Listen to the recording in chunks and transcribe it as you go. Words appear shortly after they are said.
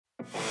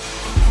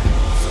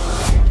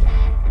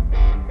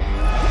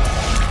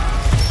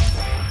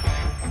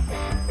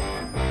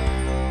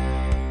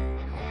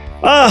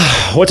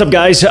What's up,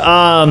 guys?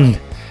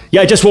 Yeah,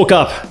 I just woke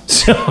up,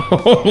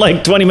 so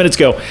like 20 minutes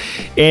ago,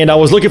 and I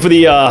was looking for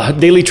the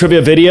daily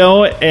trivia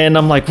video, and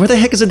I'm like, where the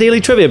heck is the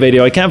daily trivia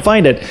video? I can't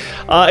find it.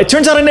 It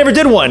turns out I never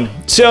did one,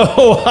 so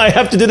I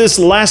have to do this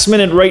last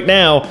minute right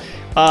now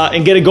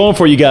and get it going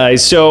for you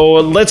guys. So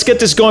let's get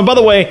this going. By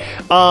the way,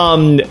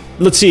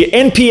 let's see,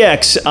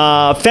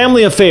 NPX,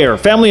 Family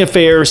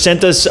Affair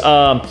sent us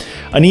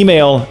an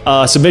email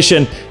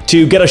submission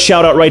to get a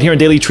shout out right here in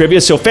Daily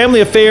Trivia. So Family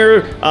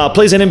Affair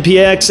plays an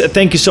NPX.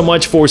 Thank you so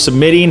much for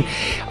submitting.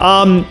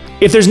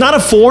 If there's not a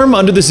form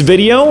under this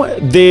video,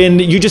 then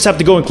you just have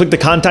to go and click the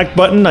contact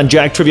button on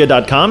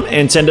jacktrivia.com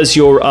and send us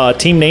your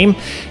team name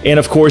and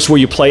of course where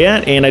you play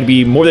at, and I'd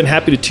be more than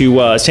happy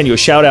to send you a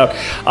shout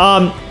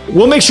out.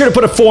 We'll make sure to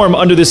put a form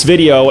under this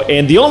video,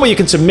 and the only way you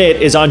can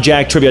submit is on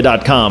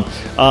jacktrivia.com.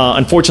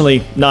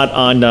 Unfortunately, not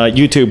on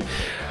YouTube.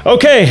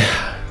 Okay.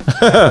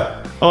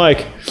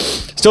 Like,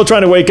 still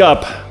trying to wake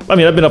up. I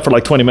mean, I've been up for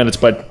like 20 minutes,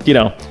 but, you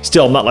know,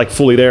 still not like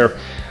fully there.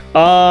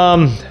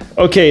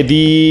 Okay,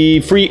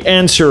 the free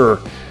answer.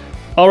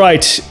 All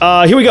right,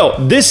 here we go.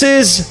 This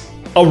is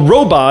a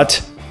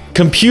robot,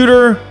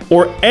 computer,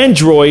 or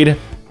android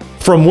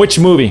from which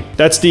movie?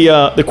 That's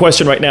the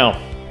question right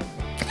now.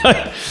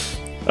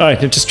 All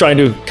right, I'm just trying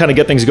to kind of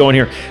get things going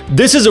here.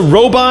 This is a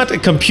robot, a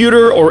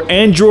computer, or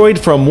android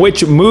from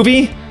which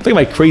movie? Look at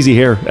my crazy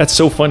hair. That's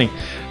so funny.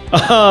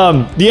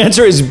 The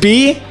answer is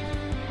B,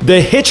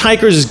 The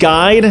Hitchhiker's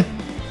Guide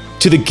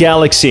to the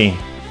Galaxy.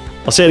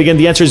 I'll say it again.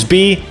 The answer is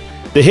B,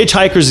 The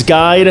Hitchhiker's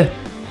Guide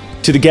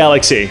to the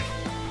Galaxy.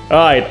 All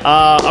right,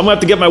 I'm gonna have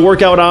to get my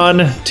workout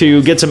on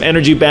to get some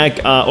energy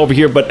back over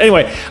here. But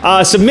anyway,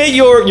 submit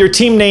your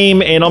team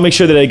name, and I'll make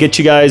sure that I get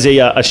you guys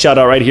a shout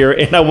out right here.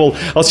 And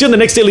I'll see you in the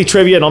next Daily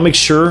Trivia, and I'll make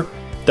sure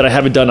that I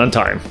have it done on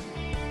time.